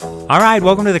All right,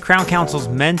 welcome to the Crown Council's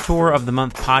Mentor of the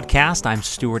Month podcast. I'm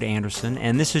Stuart Anderson,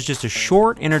 and this is just a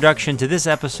short introduction to this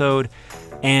episode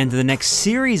and the next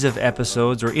series of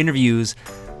episodes or interviews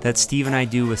that Steve and I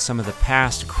do with some of the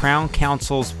past Crown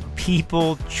Council's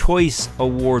People Choice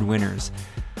Award winners.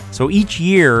 So each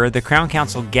year, the Crown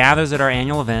Council gathers at our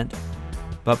annual event,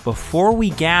 but before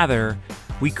we gather,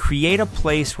 we create a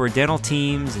place where dental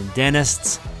teams and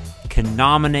dentists can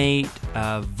nominate,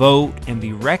 vote, and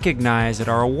be recognized at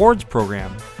our awards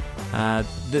program.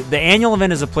 The annual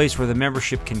event is a place where the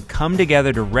membership can come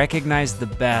together to recognize the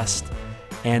best.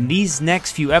 And these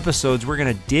next few episodes, we're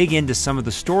going to dig into some of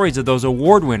the stories of those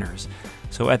award winners.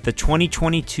 So at the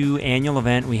 2022 annual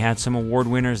event, we had some award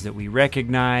winners that we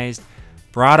recognized,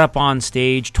 brought up on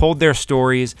stage, told their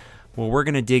stories. Well, we're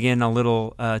going to dig in a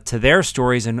little to their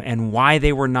stories and why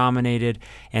they were nominated,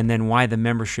 and then why the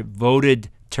membership voted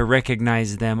to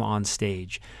recognize them on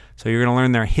stage. So you're going to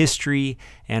learn their history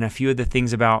and a few of the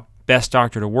things about Best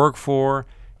Doctor to Work For,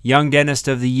 Young Dentist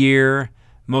of the Year,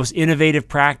 Most Innovative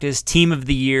Practice, Team of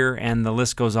the Year, and the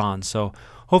list goes on. So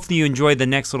hopefully you enjoy the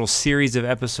next little series of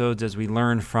episodes as we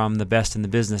learn from the best in the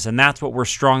business. And that's what we're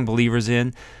strong believers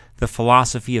in, the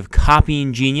philosophy of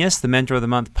copying genius. The Mentor of the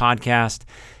Month podcast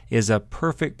is a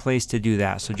perfect place to do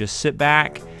that. So just sit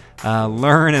back,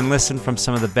 learn and listen from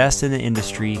some of the best in the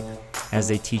industry as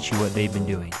they teach you what they've been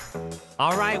doing.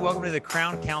 All right, welcome to the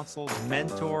Crown Council's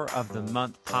Mentor of the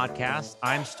Month podcast.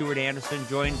 I'm Stuart Anderson,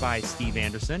 joined by Steve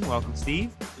Anderson. Welcome,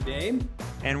 Steve. Good day.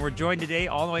 And we're joined today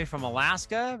all the way from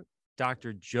Alaska,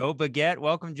 Dr. Joe Baguette.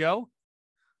 Welcome, Joe.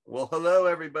 Well, hello,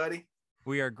 everybody.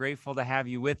 We are grateful to have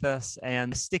you with us.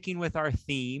 And sticking with our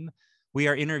theme, we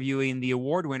are interviewing the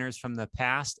award winners from the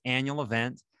past annual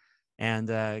event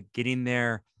and getting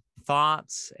their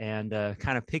thoughts and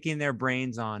kind of picking their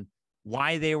brains on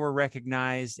why they were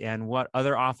recognized and what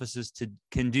other offices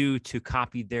can do to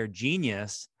copy their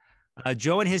genius.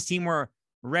 Joe and his team were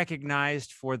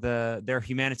recognized for their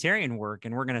humanitarian work,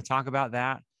 and we're going to talk about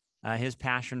that, his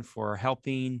passion for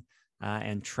helping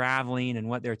and traveling and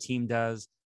what their team does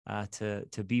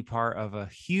to be part of a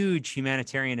huge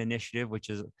humanitarian initiative,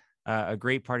 which is a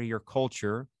great part of your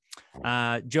culture.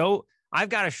 Joe, I've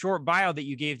got a short bio that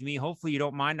you gave to me. Hopefully you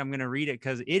don't mind. I'm going to read it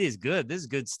because it is good. This is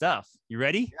good stuff. You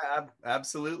ready? Yeah,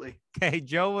 absolutely. Okay.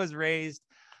 Joe was raised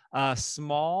a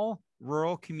small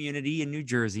rural community in New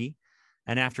Jersey.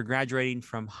 And after graduating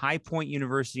from High Point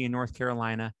University in North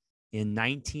Carolina in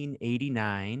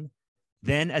 1989,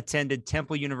 then attended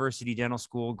Temple University Dental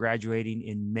School, graduating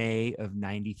in May of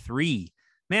 93.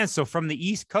 Man, so from the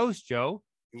East Coast, Joe.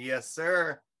 Yes,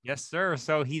 sir. Yes, sir.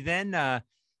 So he then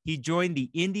he joined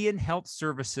the Indian Health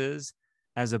Services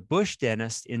as a bush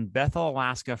dentist in Bethel,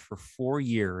 Alaska for 4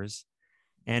 years,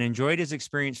 and enjoyed his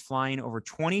experience flying over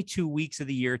 22 weeks of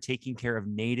the year taking care of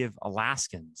Native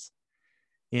Alaskans.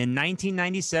 In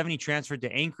 1997, he transferred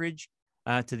to Anchorage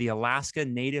to the Alaska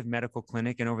Native Medical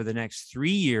Clinic, and over the next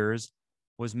 3 years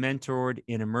was mentored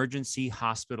in emergency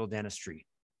hospital dentistry.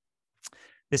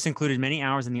 This included many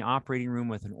hours in the operating room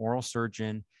with an oral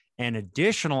surgeon and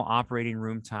additional operating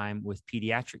room time with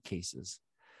pediatric cases.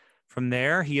 From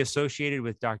there, he associated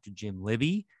with Dr. Jim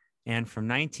Libby, and from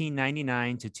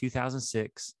 1999 to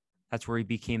 2006, that's where he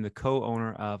became the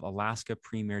co-owner of Alaska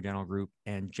Premier Dental Group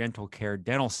and Gentle Care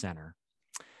Dental Center.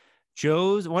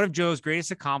 One of Joe's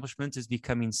greatest accomplishments is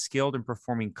becoming skilled in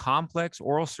performing complex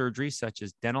oral surgery, such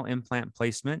as dental implant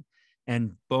placement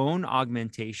and bone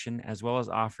augmentation, as well as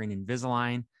offering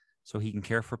Invisalign, so he can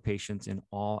care for patients in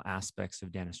all aspects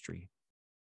of dentistry.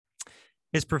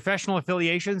 His professional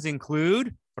affiliations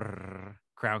include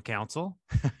Crown Council,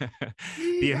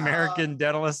 the American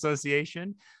Dental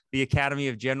Association, the Academy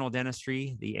of General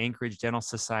Dentistry, the Anchorage Dental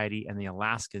Society, and the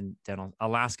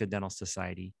Alaska Dental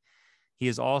Society. He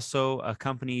has also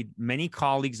accompanied many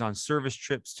colleagues on service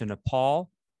trips to Nepal,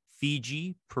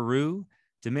 Fiji, Peru,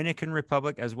 Dominican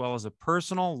Republic, as well as a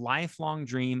personal lifelong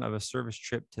dream of a service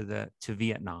trip to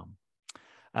Vietnam.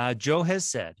 Joe has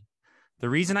said, "The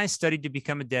reason I studied to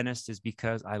become a dentist is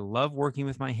because I love working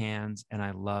with my hands and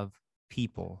I love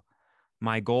people.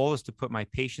 My goal is to put my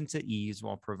patients at ease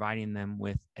while providing them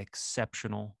with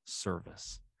exceptional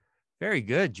service." Very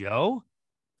good, Joe.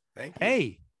 Thank you.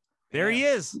 Hey, there he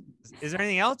is. Is there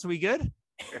anything else? Are we good?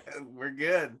 We're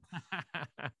good.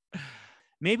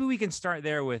 Maybe we can start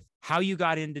there with how you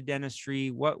got into dentistry.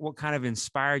 What kind of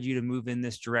inspired you to move in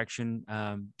this direction,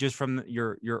 just from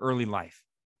your early life?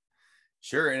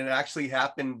 Sure. And it actually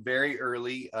happened very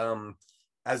early.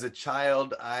 As a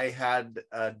child, I had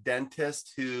a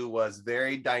dentist who was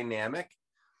very dynamic.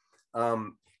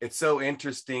 It's so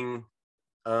interesting.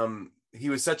 He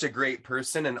was such a great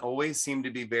person and always seemed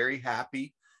to be very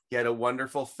happy. He had a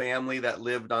wonderful family that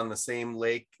lived on the same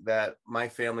lake that my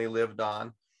family lived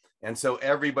on. And so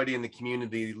everybody in the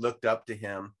community looked up to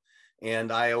him.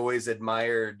 And I always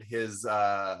admired his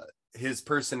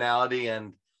personality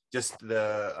and just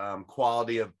the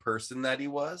quality of person that he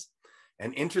was.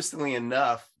 And interestingly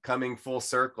enough, coming full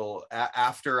circle,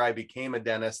 after I became a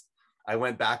dentist, I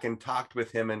went back and talked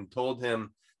with him and told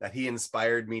him that he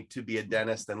inspired me to be a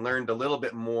dentist, and learned a little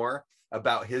bit more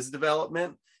about his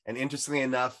development. And interestingly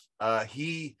enough,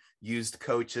 he used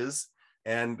coaches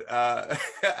and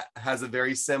has a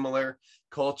very similar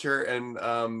culture, and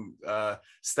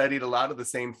studied a lot of the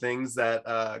same things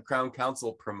that Crown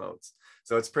Council promotes.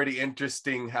 So it's pretty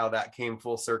interesting how that came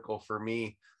full circle for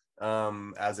me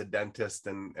as a dentist,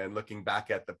 and looking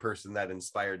back at the person that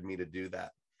inspired me to do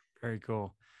that. Very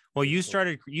cool. Well, you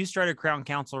started Crown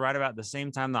Council right about the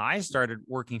same time that I started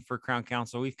working for Crown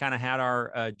Council. We've kind of had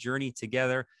our journey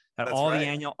together at all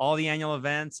the annual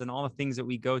events and all the things that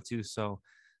we go to. So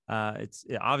it's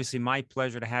obviously my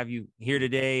pleasure to have you here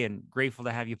today, and grateful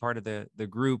to have you part of the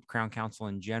group, Crown Council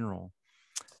in general.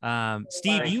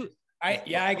 Steve,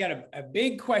 I got a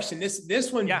big question.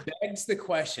 This one begs the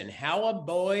question: how a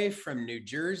boy from New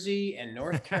Jersey and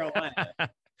North Carolina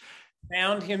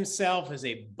found himself as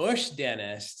a bush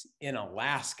dentist in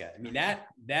Alaska. I mean,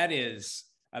 that is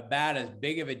about as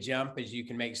big of a jump as you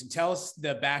can make. So tell us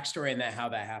the backstory and how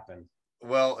that happened.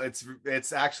 Well,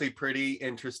 it's actually pretty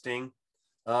interesting,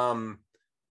 and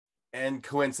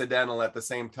coincidental at the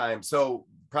same time. So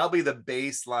probably the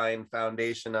baseline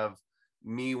foundation of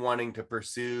me wanting to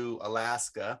pursue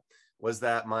Alaska was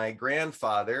that my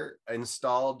grandfather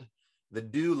installed the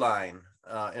dew line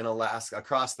in Alaska,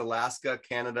 across Alaska,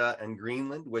 Canada, and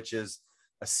Greenland, which is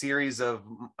a series of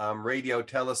radio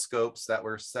telescopes that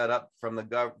were set up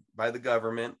by the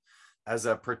government as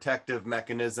a protective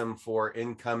mechanism for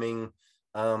incoming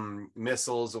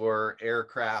missiles or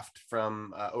aircraft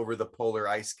from over the polar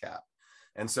ice cap.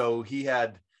 And so he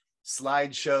had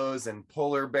slideshows and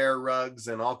polar bear rugs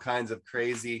and all kinds of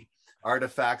crazy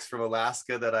artifacts from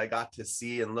Alaska that I got to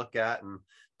see and look at and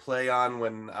play on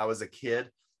when I was a kid.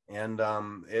 And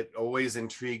it always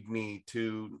intrigued me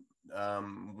to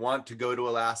want to go to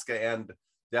Alaska, and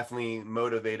definitely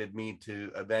motivated me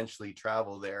to eventually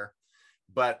travel there.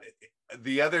 But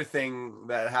the other thing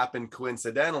that happened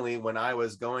coincidentally, when I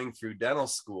was going through dental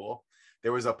school,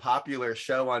 there was a popular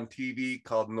show on TV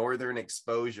called Northern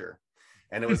Exposure.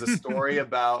 And it was a story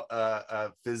about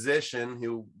a physician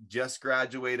who just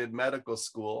graduated medical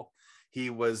school. He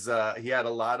had a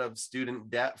lot of student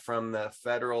debt from the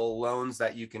federal loans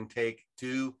that you can take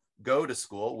to go to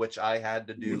school, which I had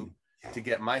to do to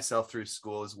get myself through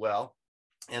school as well.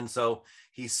 And so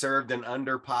he served an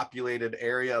underpopulated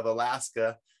area of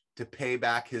Alaska to pay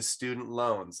back his student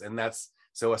loans. And that's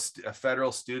a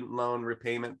federal student loan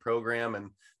repayment program.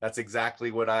 And that's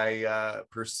exactly what I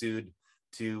pursued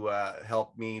to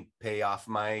help me pay off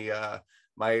my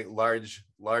my large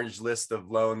list of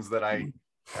loans that I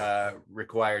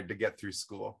required to get through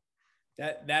school.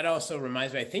 That also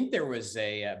reminds me, I think there was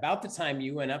about the time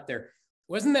you went up there,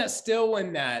 wasn't that still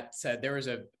when there was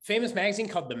a famous magazine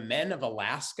called The Men of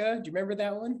Alaska? Do you remember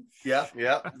that one? Yeah,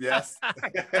 yes.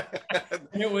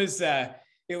 And it was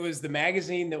the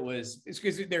magazine that was, it's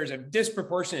because there's a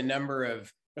disproportionate number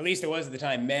of, at least it was at the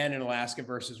time, men in Alaska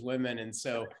versus women. And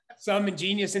so some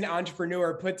ingenious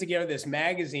entrepreneur put together this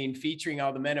magazine featuring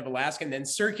all the men of Alaska, and then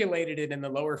circulated it in the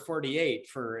lower 48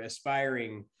 for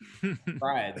aspiring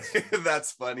brides.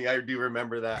 That's funny. I do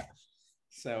remember that.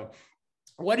 So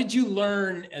what did you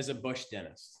learn as a bush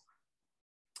dentist?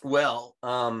 Well,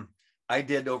 I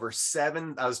did I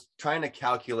was trying to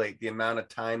calculate the amount of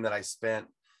time that I spent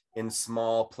in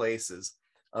small places.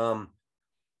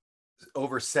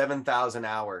 Over 7,000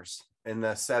 hours in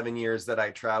the 7 years that I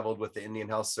traveled with the Indian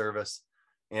Health Service.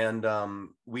 And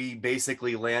we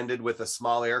basically landed with a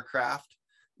small aircraft,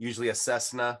 usually a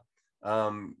Cessna,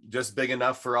 just big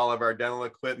enough for all of our dental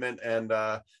equipment,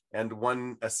 and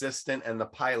one assistant and the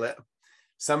pilot.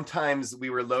 Sometimes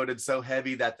we were loaded so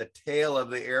heavy that the tail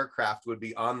of the aircraft would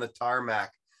be on the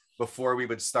tarmac before we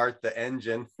would start the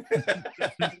engine.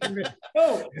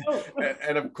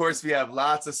 And of course, we have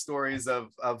lots of stories of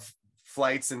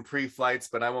flights and pre-flights,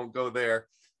 but I won't go there.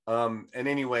 And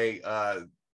anyway,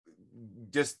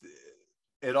 just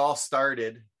it all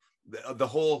started, the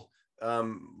whole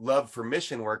love for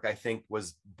mission work, I think,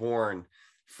 was born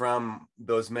from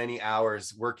those many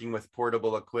hours working with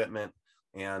portable equipment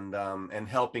and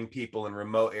helping people in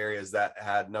remote areas that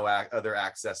had no other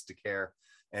access to care,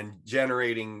 and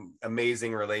generating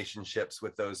amazing relationships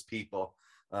with those people.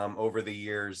 over the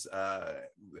years.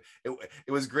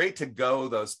 It was great to go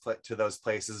to those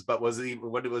places, but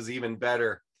what was even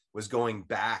better was going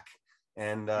back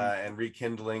and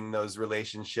rekindling those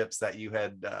relationships that you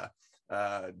had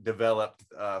developed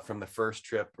from the first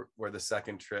trip or the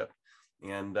second trip.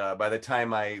 And by the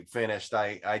time I finished,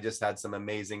 I just had some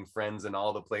amazing friends in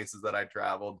all the places that I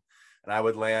traveled. And I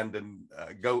would land and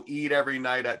go eat every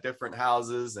night at different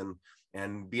houses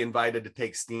and be invited to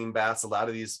take steam baths. A lot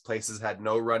of these places had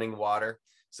no running water.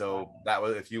 So that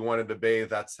was, if you wanted to bathe,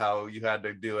 that's how you had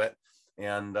to do it.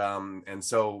 And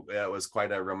so it was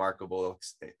quite a remarkable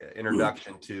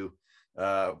introduction to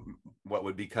what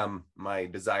would become my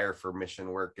desire for mission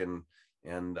work, and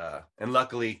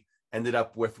luckily ended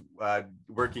up with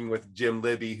working with Jim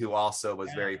Libby, who also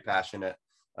was very passionate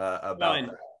about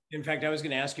that. In fact, I was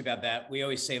going to ask you about that. We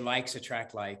always say likes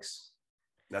attract likes.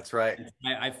 That's right.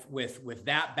 With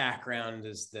that background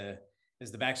as the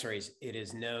backstories, it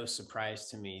is no surprise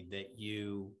to me that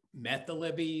you met the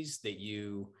Libbys, that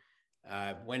you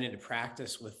went into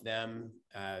practice with them.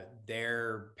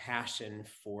 Their passion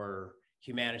for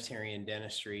humanitarian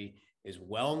dentistry is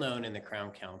well known in the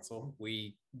Crown Council.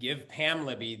 We give Pam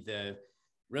Libby the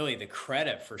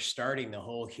credit for starting the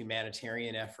whole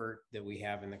humanitarian effort that we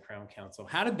have in the Crown Council.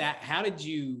 How did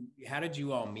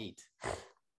you all meet?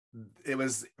 It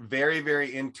was very,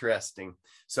 very interesting.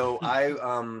 So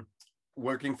I,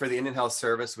 working for the Indian Health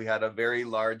Service, we had a very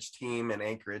large team in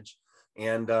Anchorage.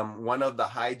 And one of the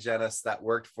hygienists that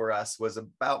worked for us was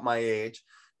about my age.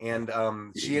 And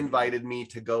she invited me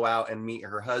to go out and meet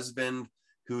her husband,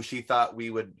 who she thought we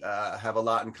would have a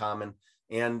lot in common,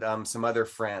 and some other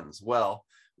friends. Well,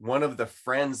 one of the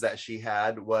friends that she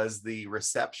had was the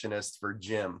receptionist for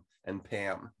Jim and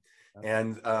Pam. Okay.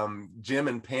 And Jim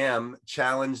and Pam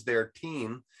challenged their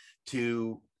team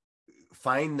to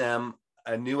find them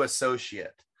a new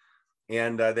associate.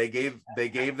 And they gave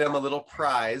them a little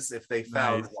prize if they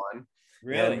found one.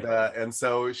 Really? And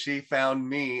so she found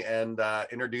me and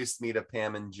introduced me to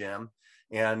Pam and Jim.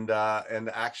 And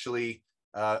actually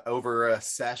over a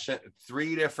session,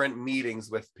 3 different meetings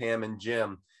with Pam and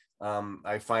Jim,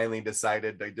 I finally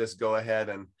decided to just go ahead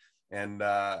and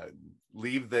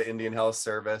leave the Indian Health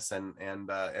Service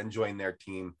and join their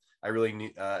team. I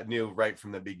really knew right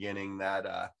from the beginning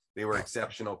that they were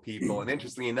exceptional people. And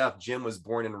interestingly enough, Jim was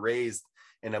born and raised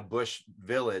in a bush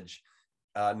village,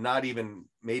 not even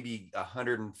maybe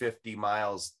 150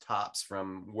 miles tops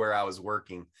from where I was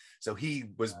working. So he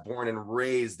was born and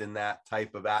raised in that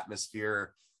type of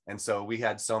atmosphere. And so we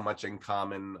had so much in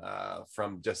common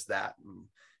from just that.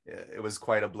 It was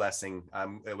quite a blessing.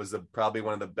 It was probably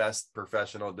one of the best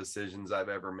professional decisions I've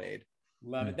ever made.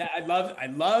 Love it. I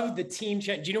love the team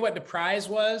chat. Do you know what the prize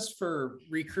was for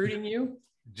recruiting you?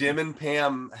 Jim and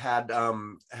Pam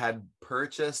had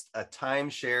purchased a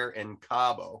timeshare in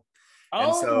Cabo.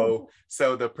 And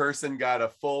so the person got a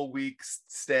full week's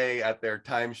stay at their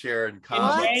timeshare in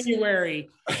Cabo. In January.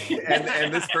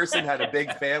 and this person had a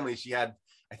big family. She had,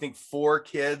 I think, 4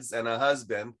 kids and a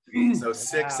husband. So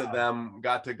 6 of them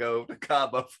got to go to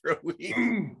Cabo for a week.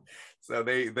 So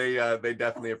they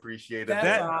definitely appreciated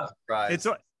that.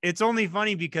 It's only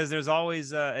funny because there's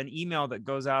always an email that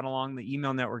goes out along the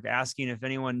email network asking if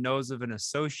anyone knows of an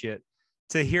associate.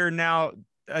 To hear now,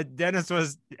 Dennis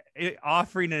was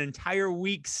offering an entire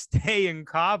week's stay in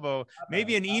Cabo.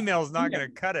 Maybe an email is not going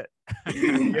to cut it.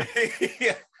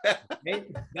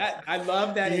 I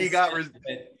love that. He got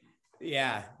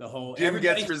the whole Jim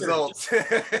gets results.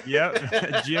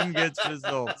 Yep, Jim gets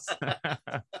results.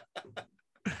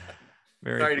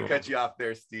 Sorry to cut you off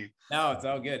there, Steve. No, it's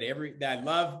all good. I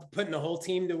love putting the whole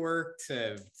team to work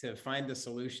to find the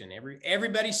solution.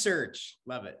 Everybody search.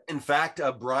 Love it. In fact,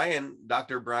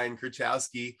 Dr. Brian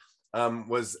Kruchowski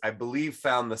was, I believe,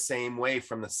 found the same way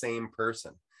from the same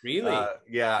person. Really?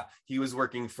 Yeah. He was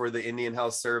working for the Indian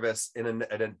Health Service in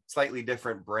a slightly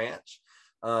different branch,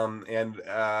 and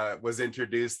was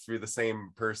introduced through the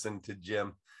same person to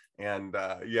Jim. And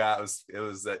it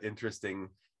was interesting,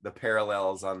 the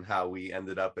parallels on how we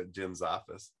ended up at Jim's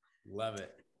office. Love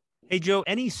it. Hey, Joe,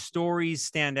 any stories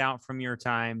stand out from your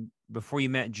time before you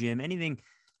met Jim? Anything?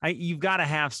 You've got to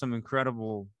have some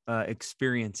incredible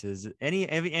experiences.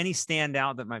 Any stand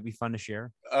out that might be fun to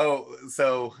share? Oh,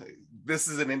 so this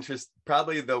is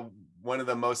probably one of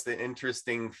the most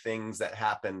interesting things that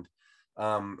happened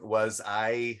was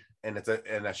and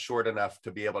it's short enough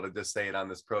to be able to just say it on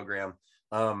this program.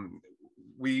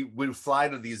 We would fly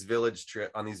to these village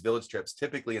trips,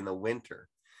 typically in the winter.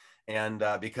 And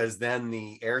because then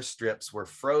the airstrips were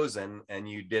frozen and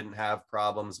you didn't have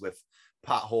problems with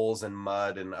potholes and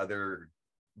mud and other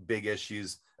big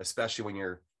issues, especially when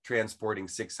you're transporting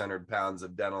 600 pounds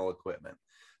of dental equipment.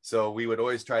 So we would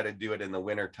always try to do it in the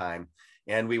wintertime.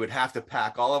 And we would have to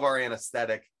pack all of our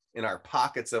anesthetic in our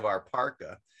pockets of our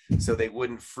parka so they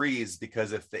wouldn't freeze,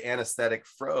 because if the anesthetic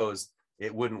froze,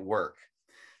 it wouldn't work.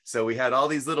 So we had all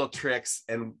these little tricks,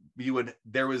 and the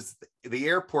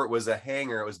airport was a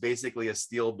hangar. It was basically a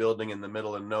steel building in the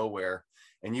middle of nowhere.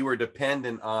 And you were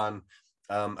dependent on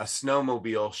a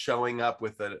snowmobile showing up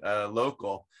with a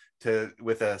local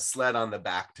with a sled on the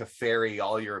back to ferry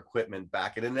all your equipment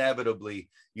back. And inevitably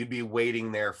you'd be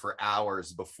waiting there for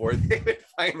hours before they would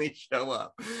finally show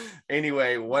up.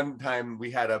 Anyway, one time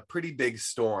we had a pretty big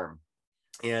storm,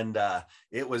 and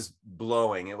it was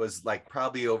blowing. It was like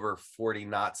probably over 40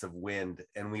 knots of wind,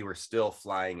 and we were still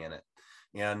flying in it.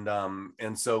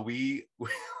 And so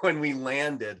when we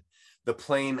landed, the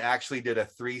plane actually did a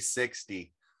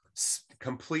 360,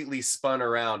 completely spun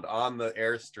around on the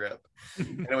airstrip.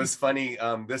 And it was funny.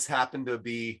 This happened to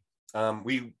be,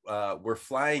 we were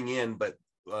flying in, but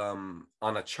on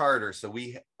a charter. So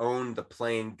we owned the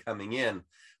plane coming in,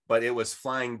 but it was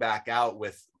flying back out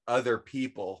with other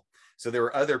people. So there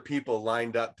were other people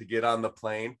lined up to get on the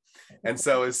plane. And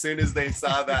so as soon as they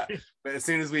saw that, as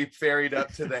soon as we ferried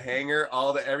up to the hangar,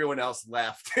 everyone else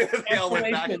left. They all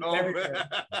went back home.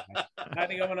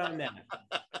 Nothing going on now.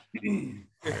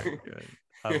 Very good.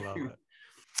 I love it.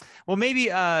 Well,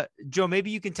 maybe Joe, maybe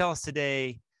you can tell us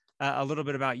today a little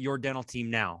bit about your dental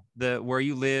team now, where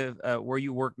you live, where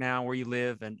you work now, where you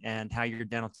live, and how your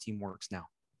dental team works now.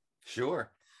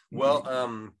 Sure. Well,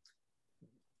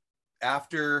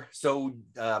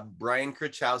 Brian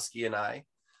Krichowski and I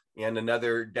and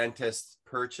another dentist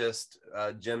purchased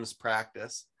Jim's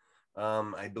practice.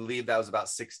 I believe that was about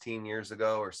 16 years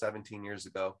ago or 17 years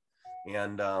ago.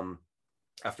 And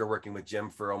after working with Jim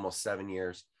for almost 7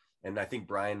 years, and I think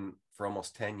Brian for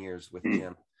almost 10 years with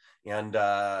Jim. And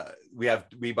we have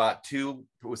two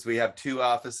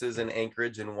offices in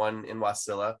Anchorage and one in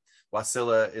Wasilla.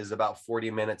 Wasilla is about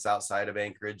 40 minutes outside of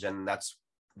Anchorage, and that's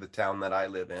the town that I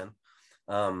live in.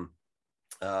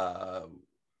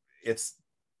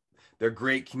 They're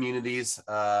great communities.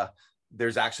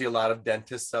 There's actually a lot of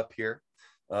dentists up here.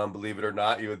 Believe it or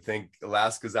not, you would think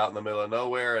Alaska's out in the middle of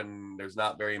nowhere and there's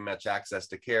not very much access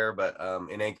to care, but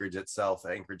in Anchorage itself,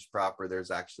 Anchorage proper,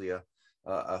 there's actually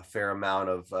a fair amount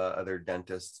of other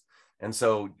dentists. And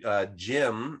so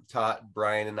Jim taught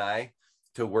Brian and I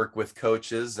to work with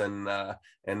coaches and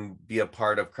be a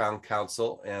part of Crown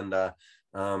Council, and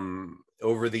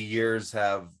over the years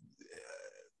have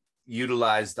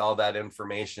utilized all that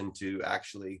information to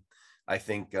actually, I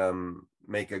think,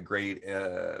 make a great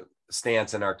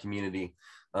stance in our community.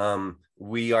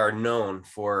 We are known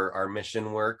for our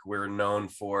mission work. We're known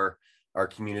for our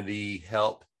community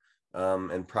help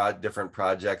and different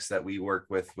projects that we work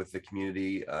with the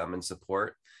community and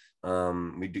support.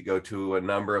 We do go to a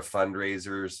number of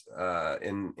fundraisers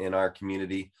in our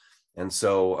community. And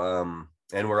so,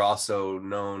 and we're also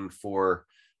known for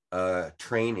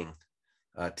training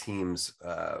teams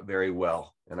very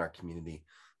well in our community.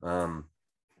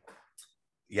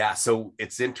 Yeah, so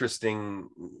it's interesting.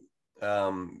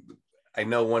 I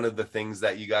know one of the things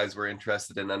that you guys were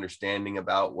interested in understanding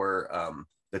about were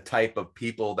the type of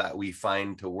people that we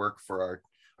find to work for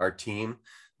our team.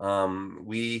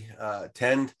 We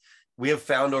have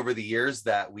found over the years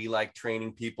that we like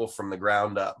training people from the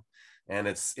ground up. And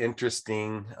it's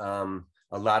interesting,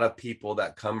 a lot of people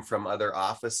that come from other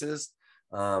offices,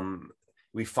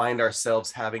 we find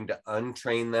ourselves having to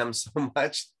untrain them so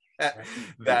much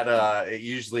that it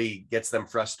usually gets them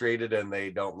frustrated, and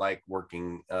they don't like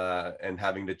working and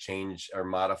having to change or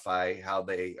modify how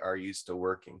they are used to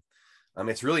working.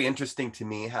 It's really interesting to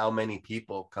me how many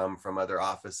people come from other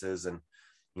offices, and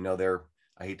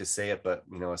I hate to say it, but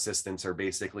assistants are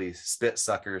basically spit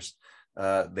suckers.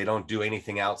 They don't do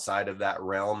anything outside of that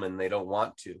realm, and they don't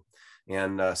want to.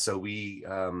 And so we,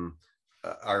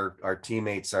 our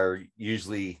teammates are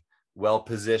usually well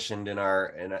positioned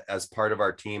as part of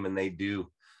our team, and they do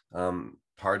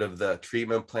part of the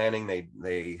treatment planning.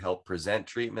 They help present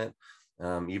treatment.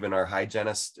 Even our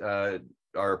hygienists are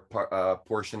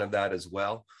portion of that as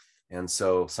well. And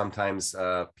so sometimes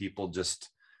people just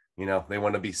they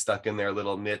want to be stuck in their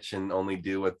little niche and only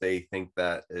do what they think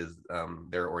that is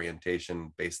their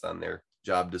orientation based on their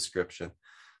job description.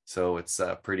 So it's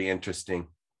pretty interesting.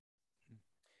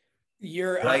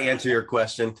 Did I answer your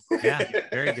question? Yeah,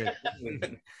 very good.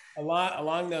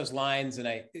 Along those lines, and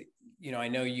I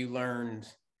know you learned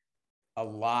a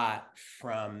lot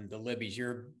from the Libbies.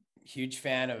 You're a huge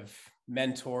fan of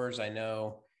mentors. I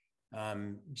know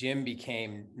Jim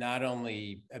became not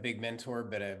only a big mentor,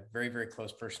 but a very, very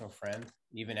close personal friend,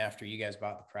 even after you guys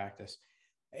bought the practice.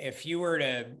 if you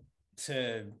were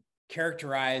to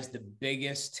characterize the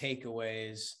biggest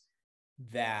takeaways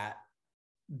that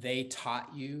they taught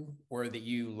you or that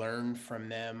you learned from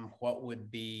them, what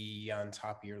would be on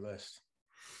top of your list?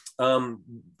 On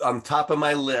top of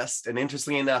my list, and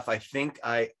interestingly enough, I think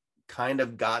I kind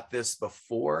of got this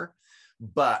before,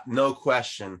 but no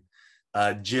question,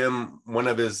 Jim, one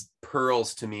of his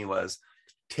pearls to me was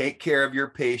take care of your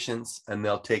patients and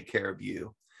they'll take care of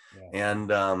you. Yeah.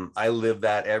 And I live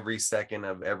that every second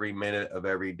of every minute of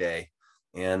every day.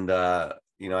 And,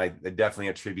 I definitely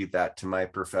attribute that to my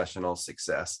professional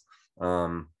success.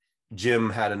 Jim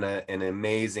had an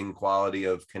amazing quality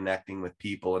of connecting with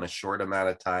people in a short amount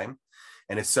of time.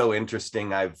 And it's so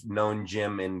interesting. I've known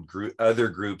Jim in other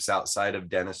groups outside of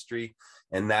dentistry.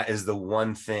 And that is the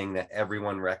one thing that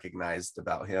everyone recognized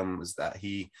about him, was that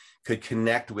he could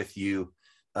connect with you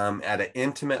at an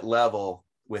intimate level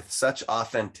with such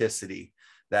authenticity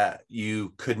that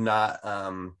you could not,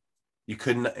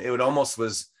 it almost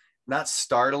was not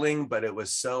startling, but it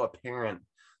was so apparent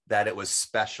that it was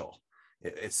special.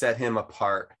 It set him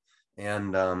apart.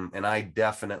 And I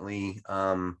definitely,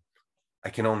 I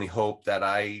can only hope that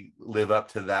I live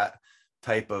up to that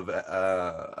type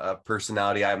of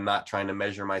personality. I'm not trying to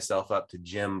measure myself up to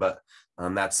Jim, but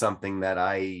that's something that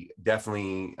I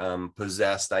definitely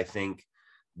possessed, I think,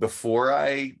 before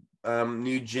I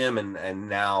knew Jim, and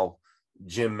now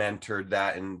Jim mentored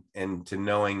that, and to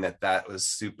knowing that's a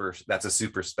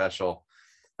super special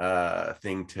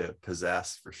thing to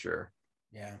possess, for sure.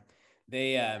 Yeah.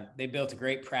 They built a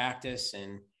great practice,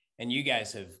 and you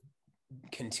guys have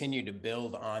continued to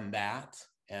build on that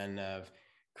and have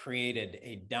created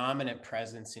a dominant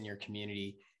presence in your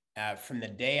community. From the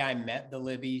day I met the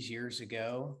Libbies years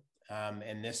ago,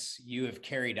 and you have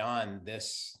carried on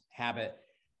this habit.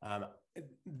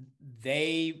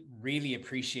 They really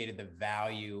appreciated the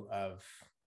value of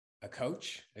a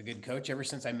good coach. Ever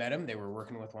since I met them, they were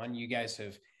working with one. You guys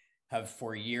have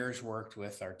for years worked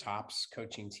with our TOPS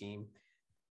coaching team.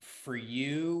 For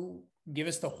you, give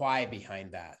us the why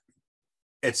behind that.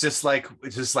 It's just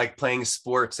like playing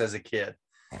sports as a kid.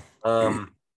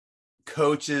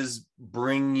 Coaches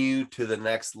bring you to the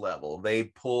next level. They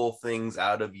pull things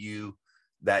out of you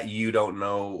that you don't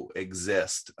know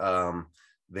exist.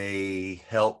 They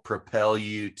help propel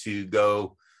you to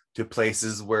go to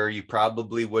places where you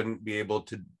probably wouldn't be able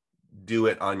to do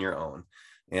it on your own.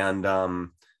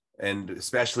 And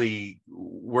especially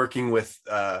working with,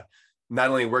 not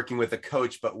only working with a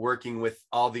coach, but working with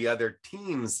all the other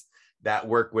teams that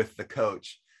work with the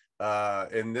coach.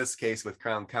 In this case with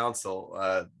Crown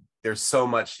Counsel, there's so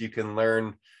much you can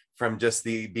learn from just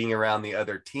being around the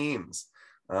other teams.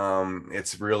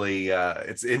 It's really,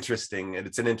 it's interesting, and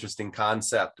it's an interesting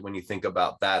concept when you think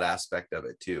about that aspect of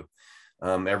it too.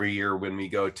 Every year when we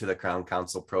go to the Crown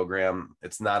Counsel program,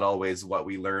 it's not always what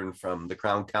we learn from the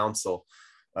Crown Counsel,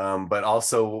 but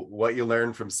also what you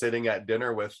learn from sitting at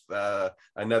dinner with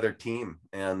another team.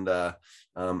 And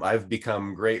I've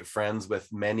become great friends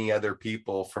with many other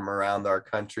people from around our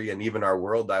country and even our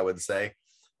world, I would say,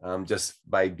 just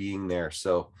by being there.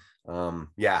 So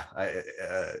yeah,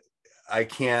 I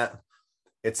can't,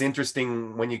 it's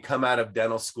interesting when you come out of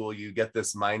dental school, you get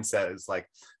this mindset. It's like,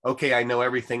 okay, I know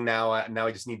everything now. Now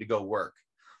I just need to go work.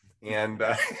 And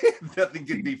nothing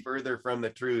could be further from the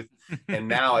truth. And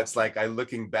now it's like,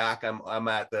 looking back, I'm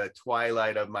at the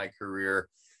twilight of my career,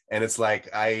 and it's like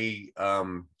I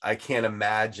can't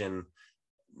imagine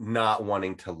not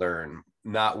wanting to learn,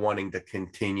 not wanting to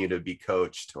continue to be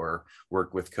coached or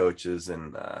work with coaches.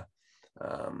 And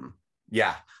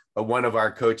yeah, one of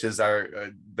our coaches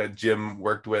that Jim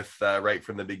worked with right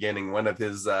from the beginning, one of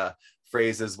his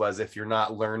phrases was, "If you're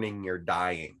not learning, you're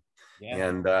dying." Yeah.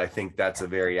 And I think that's a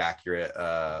very accurate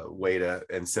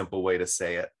and simple way to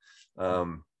say it,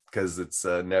 because it's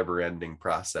a never-ending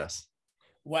process.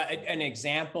 What an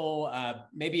example,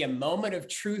 maybe a moment of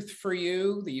truth for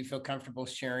you that you feel comfortable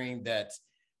sharing that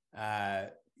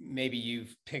maybe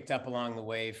you've picked up along the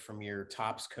way from your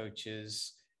TOPS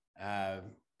coaches,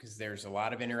 because there's a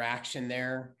lot of interaction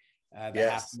there that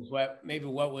yes. happens.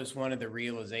 What was one of the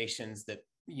realizations that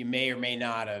you may or may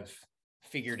not have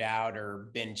figured out or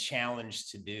been challenged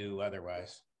to do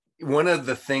otherwise? One of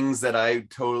the things that I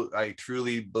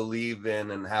truly believe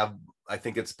in and have, I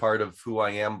think it's part of who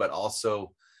I am, but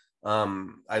also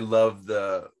I love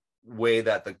the way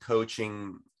that the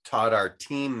coaching taught our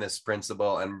team this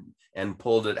principle and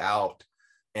pulled it out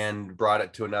and brought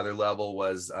it to another level,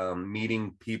 was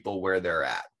meeting people where they're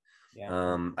at.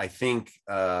 Yeah. I think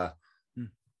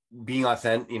being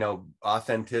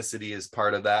authenticity is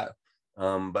part of that.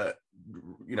 But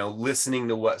listening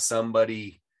to what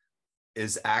somebody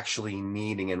is actually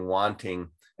needing and wanting.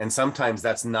 And sometimes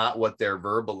that's not what they're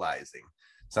verbalizing.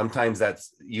 Sometimes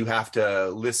that's, you have to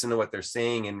listen to what they're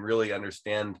saying and really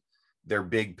understand their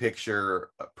big picture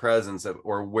presence of,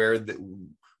 or where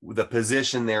the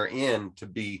position they're in, to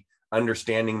be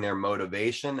understanding their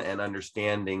motivation and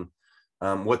understanding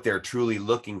what they're truly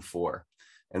looking for.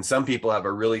 And some people have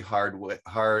a really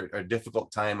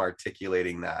difficult time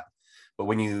articulating that. But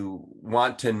when you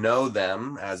want to know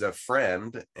them as a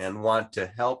friend and want to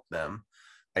help them,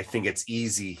 I think it's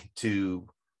easy to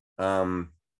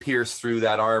pierce through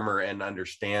that armor and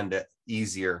understand it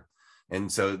easier.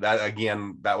 And so that,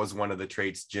 again, that was one of the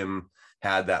traits Jim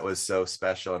had that was so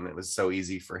special, and it was so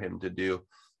easy for him to do.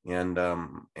 And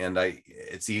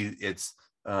it's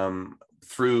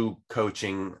through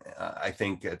coaching, I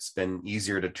think it's been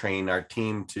easier to train our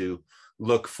team to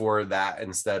look for that,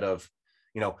 instead of,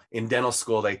 in dental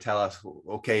school, they tell us,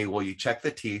 okay, well, you check the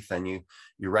teeth and you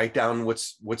write down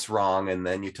what's wrong, and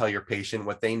then you tell your patient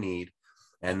what they need,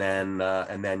 and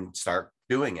then start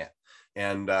doing it.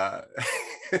 And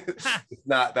it's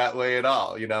not that way at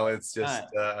all. It's just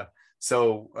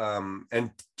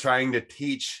and trying to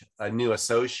teach a new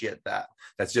associate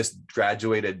that's just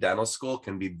graduated dental school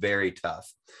can be very tough.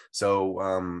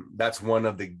 So that's one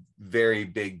of the very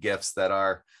big gifts that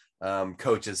our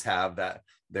coaches have, that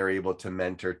they're able to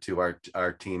mentor to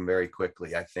our team very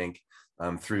quickly, I think,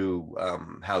 through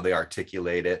how they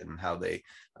articulate it and how they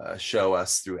show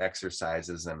us through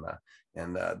exercises.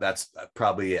 And that's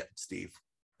probably it, Steve.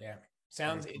 Yeah.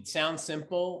 It sounds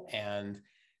simple, and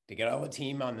to get all the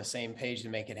team on the same page to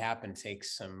make it happen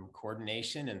takes some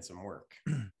coordination and some work.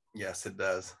 Yes, it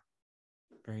does.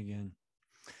 Very good.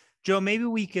 Joe, maybe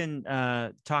we can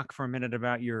talk for a minute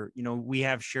about we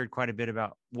have shared quite a bit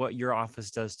about what your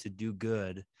office does to do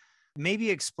good. Maybe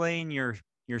explain your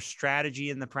strategy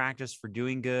in the practice for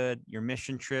doing good, your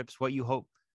mission trips, what you hope,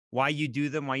 why you do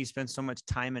them, why you spend so much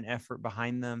time and effort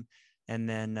behind them. And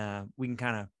then we can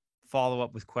kind of follow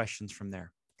up with questions from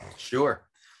there. Sure.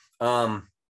 Yeah,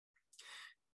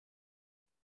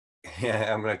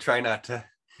 I'm going to try not to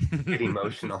get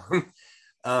emotional.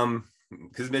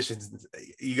 Because missions,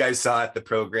 you guys saw at the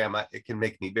program, it can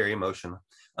make me very emotional.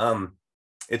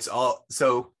 It's all,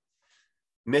 so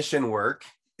mission work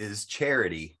is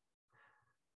charity.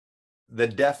 The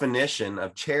definition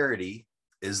of charity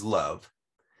is love.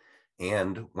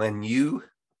 And when you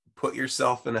put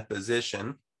yourself in a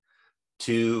position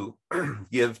to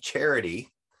give charity,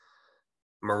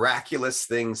 miraculous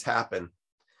things happen.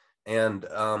 And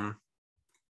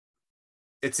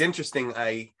it's interesting.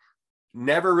 I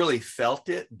never really felt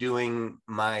it doing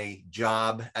my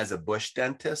job as a bush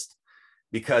dentist,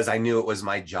 because I knew it was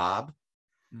my job.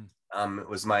 It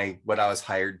was what I was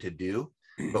hired to do.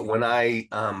 But when I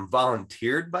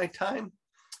volunteered my time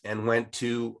and went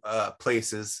to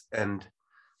places and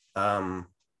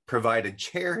provided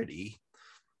charity,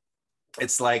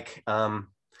 it's like,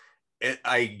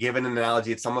 I give an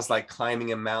analogy, it's almost like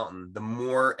climbing a mountain. The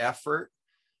more effort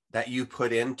that you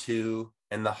put into,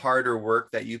 and the harder work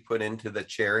that you put into the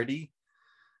charity,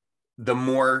 the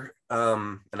more,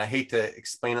 and I hate to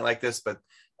explain it like this, but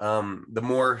the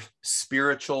more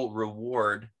spiritual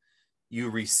reward you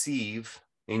receive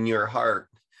in your heart.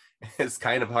 It's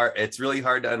kind of hard. It's really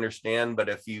hard to understand, but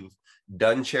if you've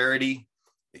done charity,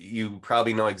 you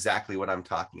probably know exactly what I'm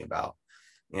talking about.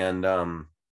 And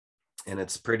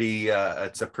it's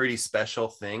it's a pretty special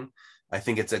thing. I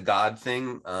think it's a God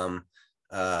thing.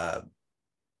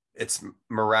 It's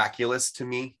miraculous to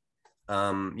me.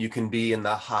 You can be in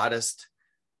the hottest,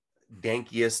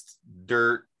 dankiest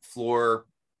dirt floor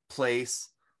place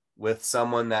with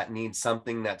someone that needs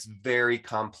something that's very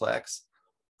complex.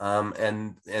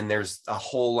 And there's a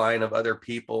whole line of other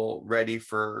people ready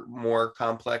for more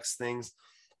complex things.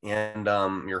 And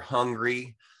you're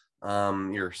hungry.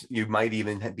 You might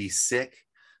even be sick,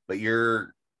 but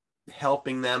you're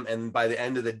helping them. And by the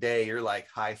end of the day, you're like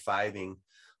high-fiving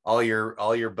all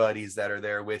your buddies that are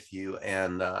there with you.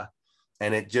 And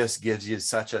it just gives you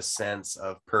such a sense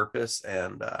of purpose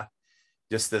and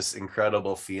just this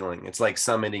incredible feeling. It's like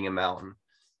summiting a mountain.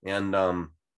 And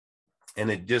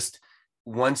it just,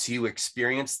 once you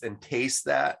experience and taste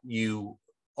that, you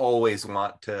always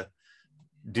want to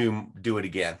do it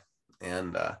again.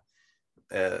 And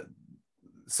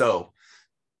so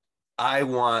I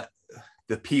want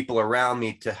the people around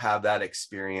me to have that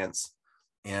experience,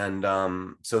 and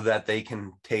so that they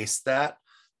can taste that.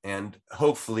 And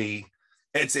hopefully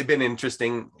it's been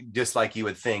interesting, just like you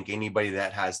would think, anybody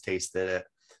that has tasted it,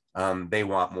 they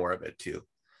want more of it too.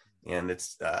 And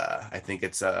it's I think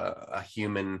it's a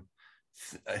human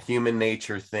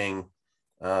nature thing.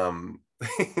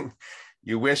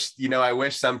 you wish, I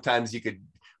wish sometimes you could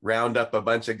round up a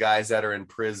bunch of guys that are in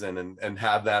prison and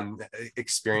have them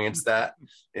experience that.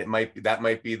 That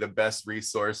might be the best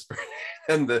resource for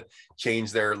them to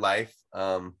change their life.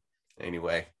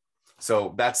 Anyway,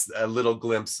 so that's a little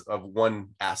glimpse of one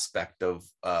aspect of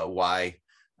why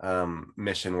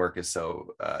mission work is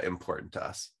so important to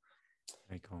us.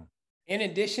 Very cool. In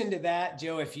addition to that,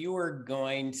 Joe, if you were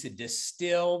going to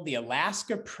distill the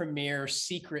Alaska Premier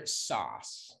secret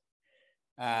sauce,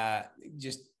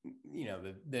 just,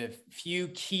 the few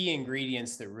key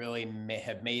ingredients that really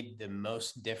have made the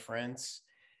most difference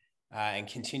and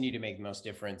continue to make the most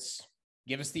difference,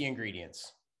 give us the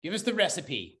ingredients. Give us the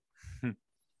recipe.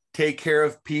 Take care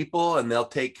of people and they'll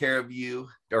take care of you,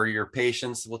 or your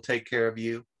patients will take care of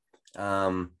you.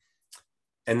 And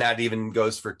that even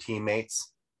goes for teammates.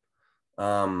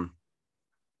 To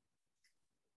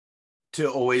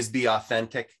always be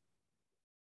authentic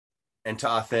and to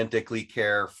authentically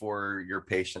care for your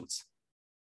patients.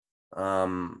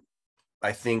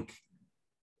 I think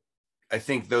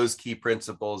those key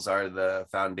principles are the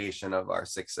foundation of our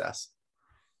success.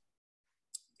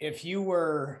 If you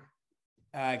were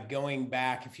going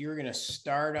back, if you were going to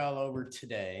start all over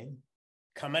today,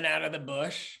 coming out of the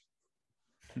bush,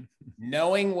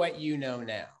 knowing what you know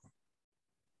now,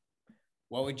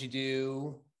 what would you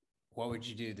do? What would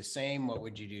you do the same? What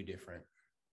would you do different?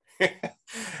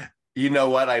 You know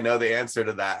what? I know the answer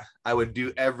to that. I would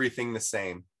do everything the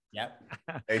same. Yep.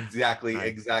 Exactly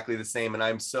the same. And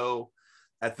I'm so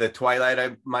at the twilight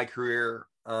of my career,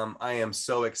 I am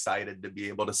so excited to be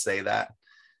able to say that.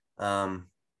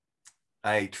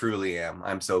 I truly am.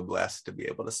 I'm so blessed to be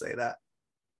able to say that.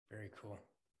 Very cool.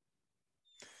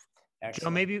 Excellent. Joe,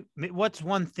 maybe what's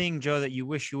one thing, Joe, that you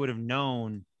wish you would have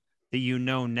known that you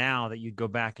know now that you'd go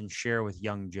back and share with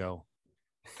young Joe?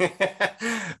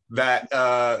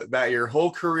 that your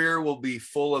whole career will be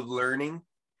full of learning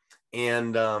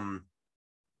and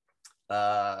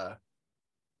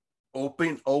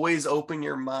always open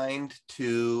your mind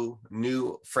to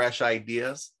new, fresh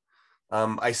ideas.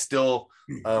 I still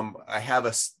I have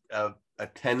a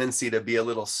tendency to be a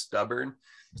little stubborn,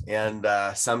 and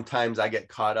sometimes I get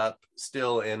caught up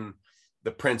still in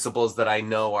the principles that I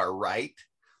know are right.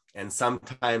 And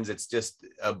sometimes it's just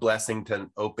a blessing to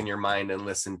open your mind and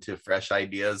listen to fresh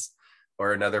ideas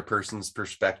or another person's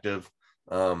perspective.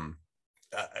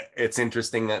 It's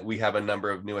interesting that we have a number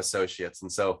of new associates.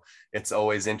 And so it's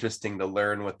always interesting to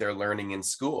learn what they're learning in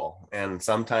school. And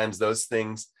sometimes those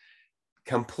things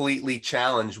completely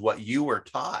challenge what you were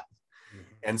taught.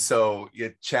 And so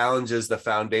it challenges the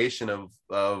foundation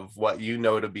of what you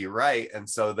know to be right. And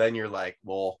so then you're like,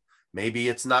 well, maybe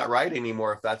it's not right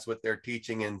anymore if that's what they're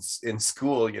teaching in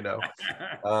school,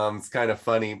 It's kind of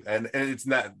funny. And it's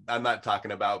not, I'm not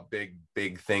talking about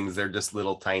big things. They're just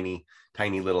little tiny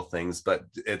little things, but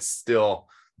it's still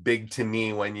big to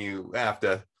me when you have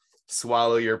to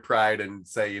swallow your pride and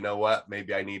say, you know what,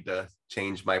 maybe I need to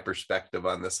change my perspective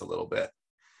on this a little bit.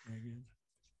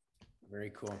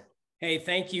 Very cool. Hey,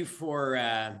 thank you for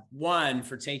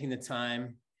for taking the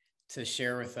time to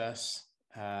share with us.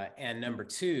 And number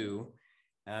two,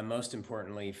 most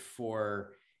importantly,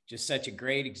 for just such a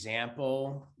great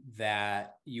example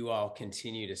that you all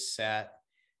continue to set,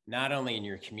 not only in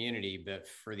your community, but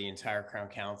for the entire Crown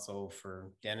Council,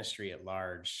 for dentistry at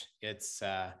large. It's,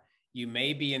 you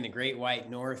may be in the Great White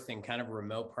North in kind of a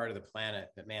remote part of the planet,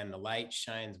 but man, the light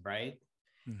shines bright.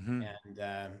 Mm-hmm. And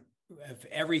of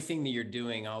everything that you're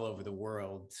doing all over the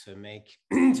world to make,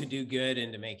 to do good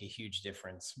and to make a huge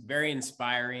difference. Very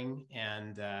inspiring.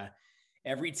 And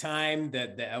every time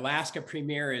that the Alaska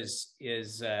Premier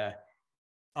is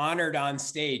honored on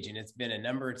stage, and it's been a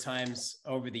number of times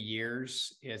over the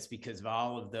years, it's because of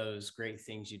all of those great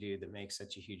things you do that make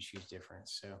such a huge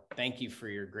difference. So thank you for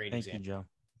your great example. Thank you, Joe.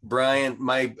 Brian,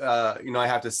 my, I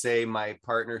have to say my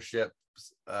partnership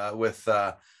with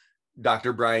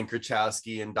Dr. Brian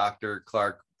Krachowski and Dr.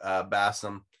 Clark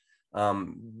Bassam,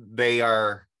 they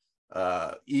are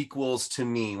equals to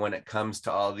me when it comes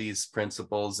to all these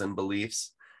principles and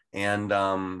beliefs. And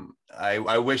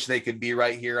I wish they could be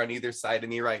right here on either side of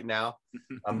me right now.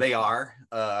 They are,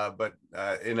 but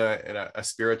in a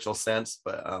spiritual sense.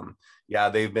 But yeah,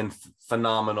 they've been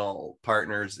phenomenal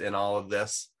partners in all of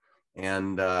this.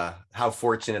 And how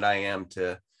fortunate I am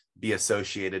to be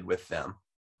associated with them,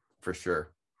 for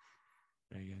sure.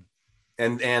 Very good.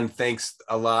 And thanks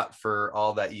a lot for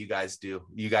all that you guys do.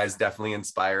 You guys definitely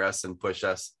inspire us and push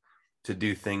us to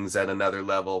do things at another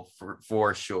level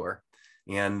for sure.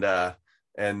 And I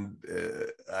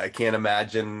can't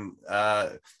imagine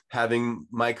having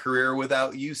my career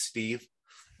without you, Steve.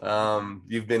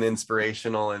 You've been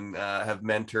inspirational and have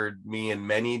mentored me in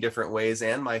many different ways,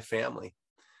 and my family,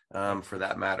 for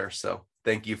that matter. So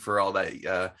thank you for all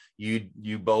that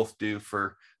you both do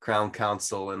for Crown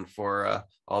Council and for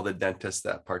all the dentists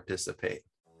that participate.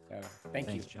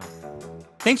 Thanks, you, John.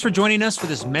 Thanks for joining us for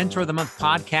this Mentor of the Month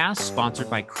podcast sponsored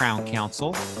by Crown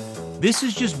Council. This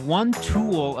is just one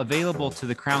tool available to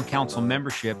the Crown Council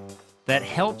membership that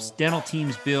helps dental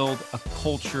teams build a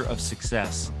culture of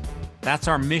success. That's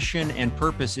our mission and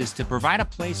purpose, is to provide a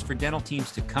place for dental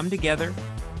teams to come together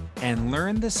and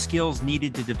learn the skills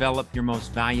needed to develop your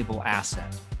most valuable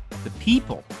asset, the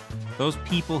people, those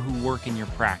people who work in your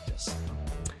practice.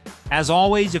 As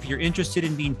always, if you're interested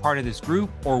in being part of this group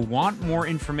or want more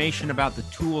information about the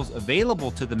tools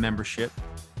available to the membership,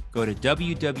 go to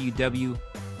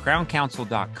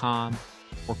www.crowncouncil.com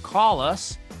or call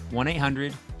us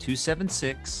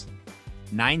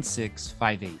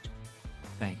 1-800-276-9658.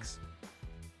 Thanks.